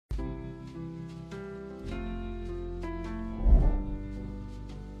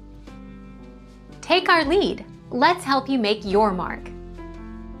Take our lead. Let's help you make your mark.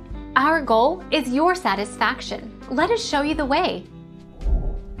 Our goal is your satisfaction. Let us show you the way.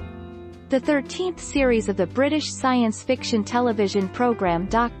 The 13th series of the British science fiction television program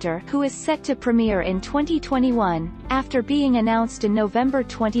Doctor Who is set to premiere in 2021, after being announced in November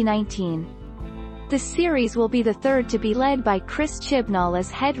 2019. The series will be the third to be led by Chris Chibnall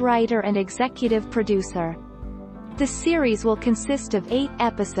as head writer and executive producer. The series will consist of 8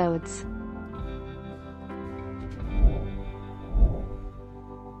 episodes.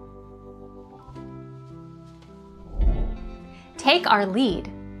 Take our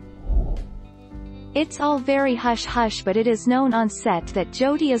lead. It's all very hush-hush, but it is known on set that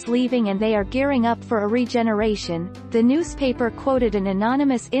Jodie is leaving and they are gearing up for a regeneration, the newspaper quoted an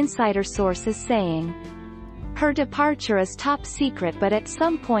anonymous insider source as saying. Her departure is top secret, but at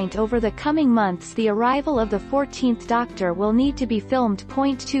some point over the coming months the arrival of the 14th Doctor will need to be filmed.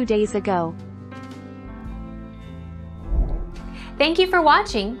 2 days ago. Thank you for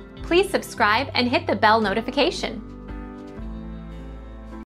watching. Please subscribe and hit the bell notification.